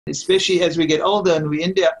Especially as we get older and we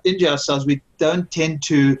injure ourselves, we don't tend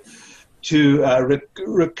to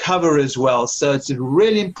recover as well. So it's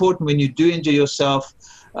really important when you do injure yourself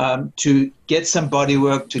to get some body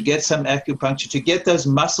work, to get some acupuncture, to get those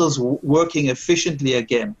muscles working efficiently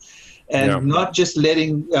again, and not just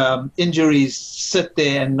letting injuries sit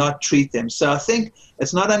there and not treat them. So I think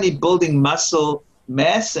it's not only building muscle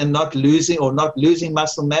mass and not losing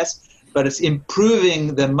muscle mass, but it's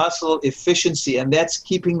improving the muscle efficiency, and that's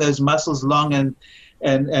keeping those muscles long and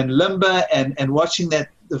limber and watching that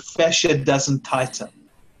the fascia doesn't tighten.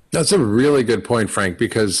 That's a really good point, Frank,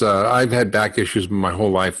 because I've had back issues my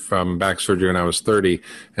whole life, from back surgery when I was 30,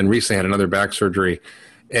 and recently had another back surgery.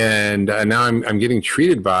 And now I'm getting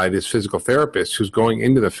treated by this physical therapist who's going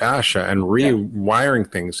into the fascia and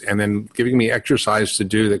rewiring things, and then giving me exercise to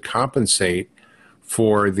do that compensate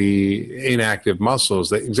for the inactive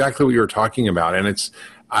muscles. That exactly what you were talking about. And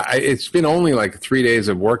it's been only like 3 days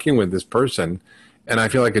of working with this person, and I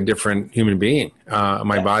feel like a different human being.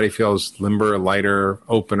 My body feels limber, lighter,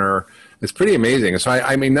 opener. It's pretty amazing. So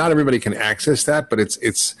I mean, not everybody can access that, but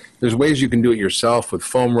there's ways you can do it yourself with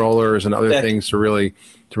foam rollers and other things to really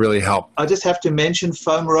help. I just have to mention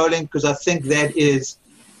foam rolling, because I think that is,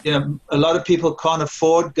 a lot of people can't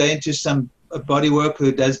afford going to some body work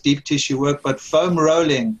who does deep tissue work, but foam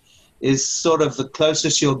rolling is sort of the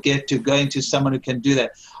closest you'll get to going to someone who can do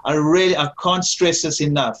that. I can't stress this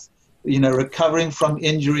enough. Recovering from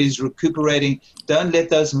injuries, recuperating, don't let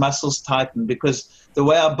those muscles tighten, because the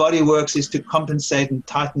way our body works is to compensate and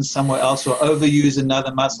tighten somewhere else or overuse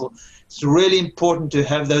another muscle. It's really important to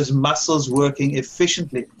have those muscles working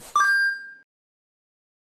efficiently.